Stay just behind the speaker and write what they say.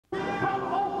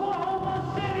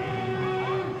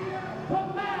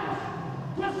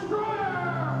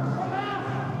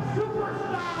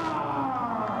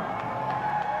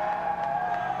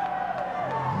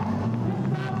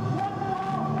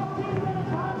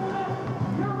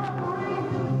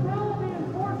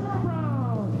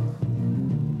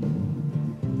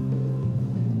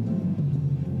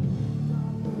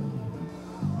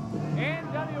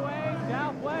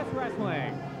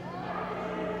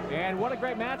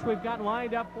great match we've got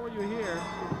lined up for you here.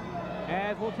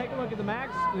 As we'll take a look at the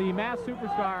masked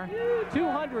superstar,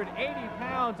 280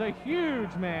 pounds, a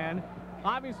huge man.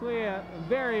 Obviously a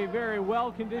very, very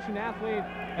well-conditioned athlete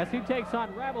as he takes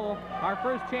on Rebel. Our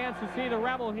first chance to see the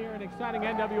Rebel here in exciting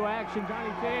NWA action,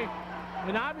 Johnny T.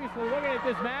 And obviously looking at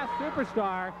this masked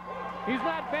superstar, he's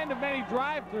not been to many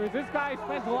drive-thrus. This guy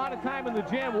spends a lot of time in the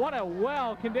gym. What a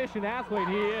well-conditioned athlete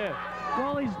he is.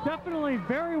 Well, he's definitely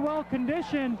very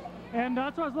well-conditioned, and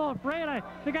that's why I was a little afraid. I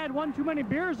think I had one too many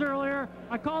beers earlier.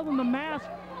 I called him the Masked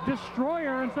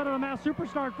Destroyer instead of the Masked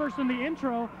Superstar at first in the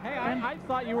intro. Hey, I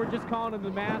thought you were just calling him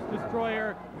the Masked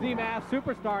Destroyer, the Masked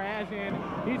Superstar, as in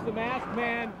he's the masked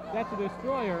man that's a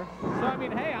destroyer. So, I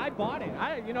mean, hey, I bought it.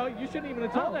 You know, you shouldn't even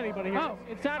have told anybody here.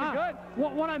 It sounded good.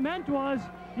 What I meant was,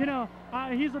 you know,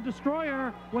 he's a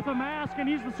destroyer with a mask, and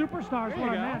he's the superstar is what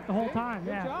I meant the whole time.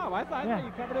 Good job. I thought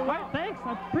you covered it well. Thanks.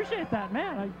 I appreciate that,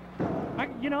 man.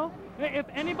 You know, if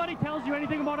anybody tells you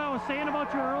anything about what I was saying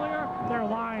about you earlier, they're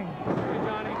lying. Hey,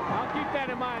 Johnny, I'll keep that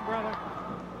in mind, brother.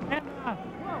 And,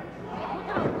 whoa, look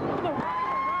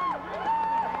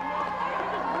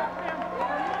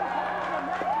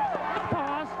at the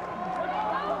pause.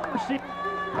 See,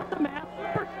 the masked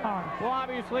superstar. Well,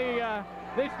 obviously,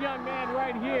 this young man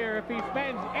right here, if he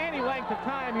spends any length of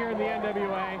time here in the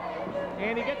NWA,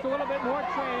 and he gets a little bit more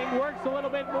training, works a little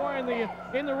bit more in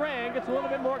the ring, gets a little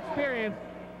bit more experience,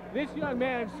 this young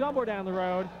man somewhere down the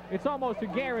road, it's almost a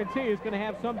guarantee is going to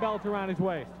have some belt around his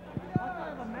waist.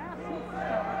 The masked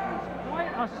superstar is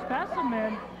quite a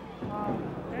specimen,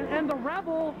 and the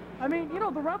Rebel, I mean, you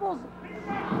know, the Rebel's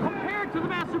compared to the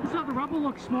masked superstar, the Rebel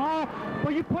looks small,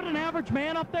 but you put an average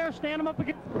man up there, stand him up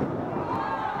against.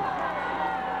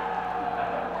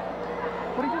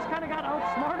 But he just kind of got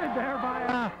outsmarted there by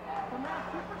the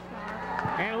masked superstar.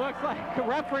 And it looks like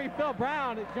referee Phil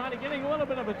Brown, Johnny, getting a little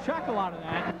bit of a chuckle out of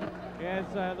that. As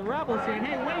the Rebel saying,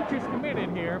 hey, Link is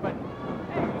committed here, but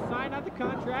hey, you signed out the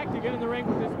contract, you get in the ring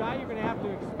with this guy, you're going to have to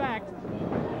expect.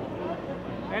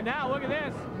 And now look at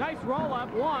this, nice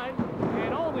roll-up, one,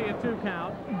 and only a 2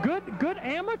 count. Good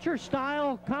amateur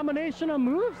style combination of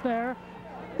moves there.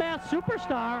 Masked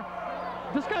superstar.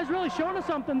 This guy's really showing us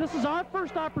something. This is our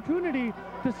first opportunity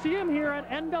to see him here at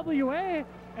NWA,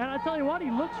 and I tell you what,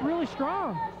 he looks really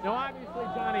strong. Now, obviously,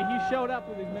 Johnny, he showed up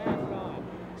with his mask on,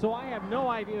 so I have no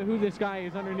idea who this guy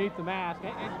is underneath the mask.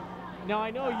 And now,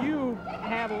 I know you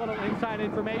have a little inside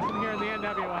information here in the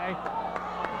NWA.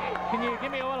 Can you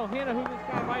give me a little hint of who this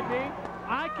guy might be?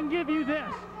 I can give you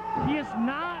this. He is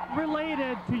not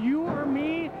related to you or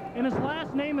me, and his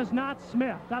last name is not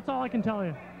Smith. That's all I can tell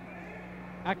you.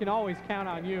 I can always count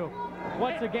on you.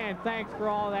 Once again, thanks for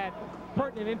all that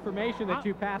pertinent information that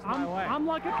you passed my way. I'm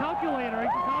like a calculator. You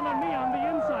can count on me. I'm the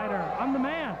insider. I'm the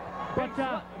man. But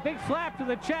big slap to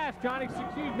the chest, Johnny.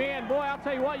 Excuse me, and boy, I'll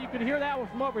tell you what, you could hear that one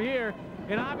from over here.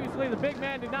 And obviously, the big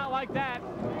man did not like that.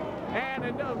 And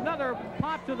another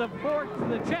pop to the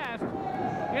chest,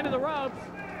 into the ropes.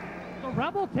 The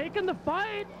Rebel taking the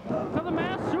fight to the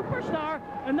masked superstar,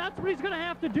 and that's what he's going to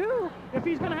have to do if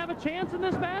he's going to have a chance in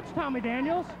this match, Tommy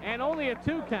Daniels. And only a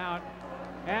 2 count,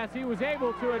 as he was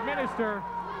able to administer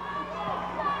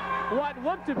what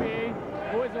looked to be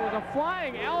was a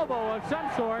flying elbow of some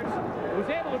sort. Was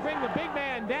able to bring the big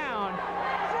man down,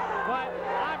 but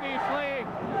obviously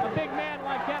a big man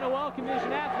like that, a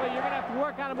well-conditioned athlete, you're going to have to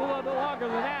work on him a little bit longer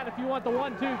than that if you want the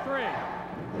 1, 2, 3.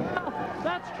 Well,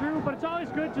 that's true, but it's always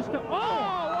good just to... Oh,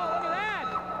 whoa, look at that!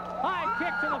 High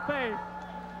kick to the face.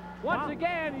 Once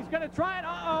again, he's going to try it.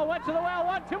 Uh-oh, went to the well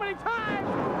one too many times.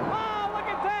 Oh, look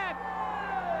at that!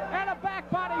 And a back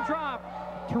body drop.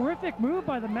 Terrific move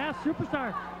by the masked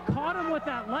superstar. Caught him with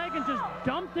that leg and just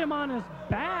dumped him on his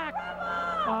back.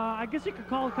 I guess you could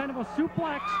call it kind of a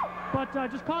suplex, but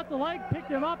just caught the leg, picked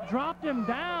him up, dropped him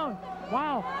down.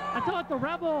 Wow, I tell you what, the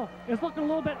Rebel is looking a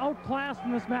little bit outclassed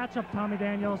in this matchup, Tommy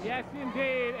Daniels. Yes,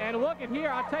 indeed. And look at here,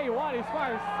 I'll tell you what, as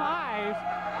far as size,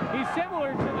 he's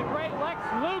similar to the great Lex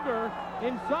Luger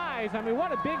in size. I mean,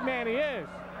 what a big man he is.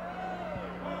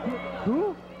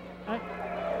 Who?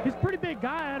 He's a pretty big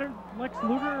guy. Lex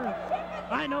Luger,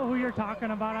 I know who you're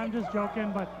talking about. I'm just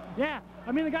joking, but yeah,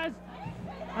 I mean,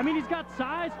 he's got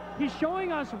size. He's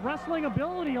showing us wrestling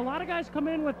ability. A lot of guys come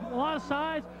in with a lot of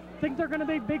size, think they're going to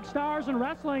be big stars in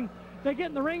wrestling. They get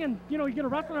in the ring and, you know, you get a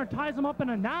wrestler and ties them up in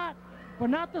a knot, but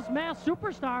not this masked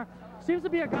superstar. Seems to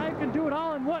be a guy who can do it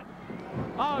all. And what?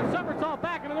 Oh, somersault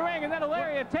back into the ring, and then a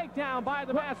lariat takedown by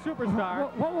the masked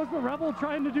superstar. What was the Rebel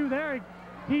trying to do there?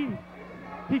 He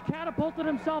catapulted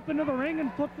himself into the ring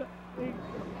and flipped it.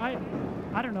 I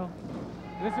don't know.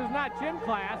 This is not gym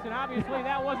class, and obviously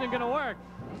that wasn't going to work.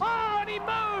 Oh, and he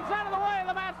moves out of the way of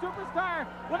the Masked Superstar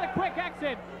with a quick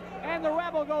exit. And the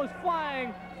Rebel goes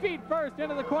flying feet first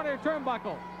into the corner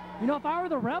turnbuckle. You know, if I were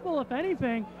the Rebel, if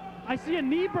anything, I see a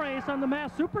knee brace on the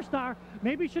Masked Superstar.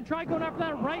 Maybe you should try going after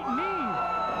that right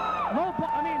knee. Low blow.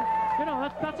 I mean, you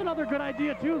know, that's another good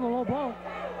idea too, the low blow.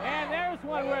 And there's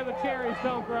one where the cherries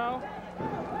don't grow.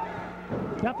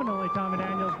 Definitely, Tommy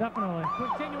Daniels, definitely.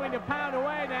 Continuing to pound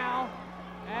away now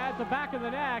at the back of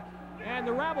the neck. And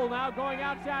the Rebel now going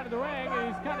outside of the ring,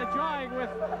 and he's kind of jawing with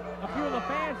a few of the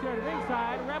fans here at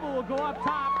ringside. Rebel will go up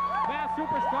top. Masked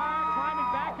Superstar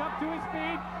climbing back up to his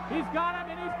feet. He's got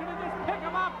him, and he's going to just pick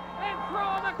him up and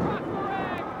throw him across the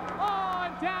ring. Oh,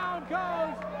 and down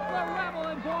goes the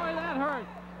Rebel, and boy, that hurt.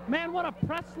 Man, what a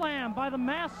press slam by the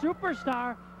Masked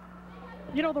Superstar.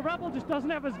 You know, the Rebel just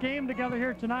doesn't have his game together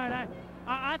here tonight.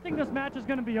 I think this match is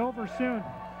going to be over soon.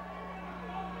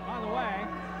 By the way,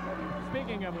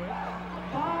 speaking of which,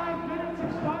 5 minutes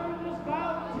expired in this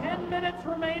bout. 10 minutes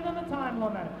remain in the time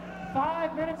limit.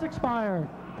 5 minutes expired.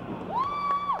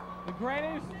 The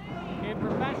greatest in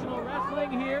professional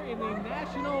wrestling here in the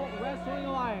National Wrestling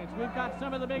Alliance. We've got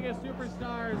some of the biggest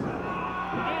superstars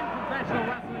in professional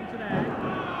wrestling today.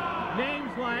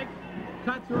 Names like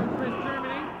Cutsworth Chris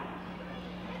Germany.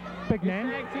 Big His name.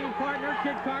 tag team partner,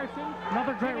 Kid Carson.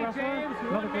 Another great Jimmy wrestler. James,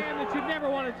 one man that you'd never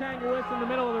want to tangle with in the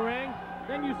middle of the ring.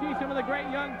 Then you see some of the great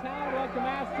young talent like the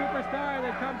Masked Superstar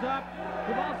that comes up.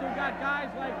 We've also got guys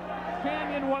like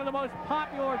Canyon, one of the most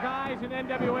popular guys in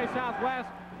NWA Southwest.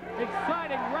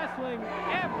 Exciting wrestling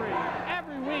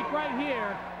every week right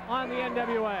here on the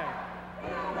NWA.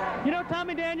 You know,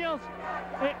 Tommy Daniels,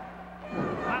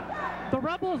 the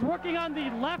Rebel is working on the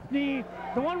left knee,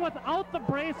 the one without the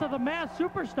brace of the Masked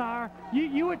Superstar.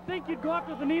 You would think you'd go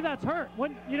after the knee that's hurt,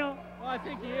 wouldn't you know? Well, I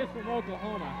think he is from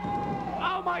Oklahoma.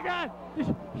 Oh my God!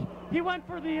 He went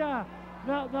for the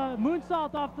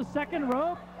moonsault off the second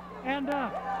rope, and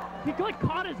he like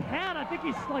caught his head. I think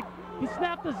he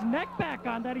snapped his neck back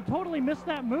on that. He totally missed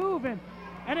that move, and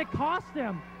it cost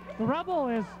him. The Rebel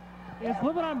is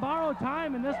living on borrowed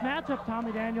time in this matchup,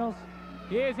 Tommy Daniels.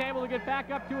 He is able to get back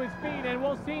up to his feet, and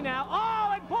we'll see now.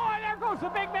 Oh, and boy, there goes the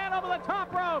big man over the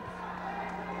top ropes.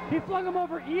 He flung him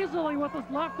over easily with his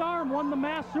left arm, won the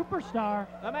Masked Superstar.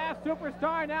 The Masked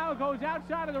Superstar now goes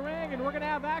outside of the ring, and we're going to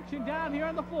have action down here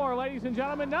on the floor, ladies and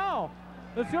gentlemen. No,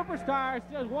 the Superstar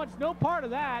wants no part of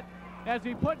that as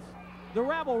he puts the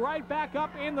Rebel right back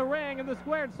up in the ring in the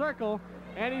squared circle,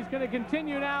 and he's going to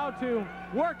continue now to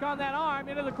work on that arm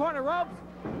into the corner ropes.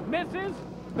 Misses,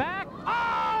 back.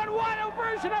 Oh, and what a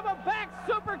version of a back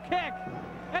super kick.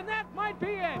 And that might be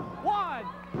it. 1,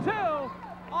 2.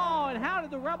 Oh, and how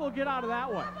did the Rebel get out of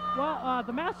that one? Well,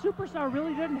 the Masked Superstar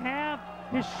really didn't have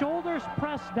his shoulders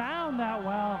pressed down that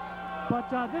well. But,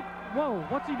 whoa,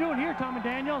 what's he doing here, Tommy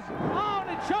Daniels? Oh,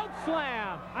 and a choke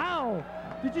slam. Ow.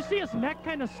 Did you see his neck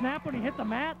kind of snap when he hit the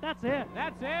mat? That's it.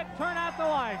 That's it. Turn out the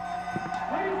lights.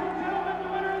 Ladies and gentlemen, the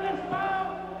winner of this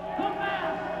bout, the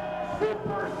Masked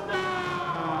Superstar!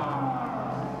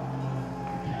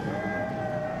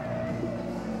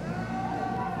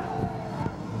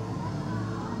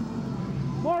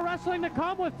 More wrestling to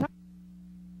come with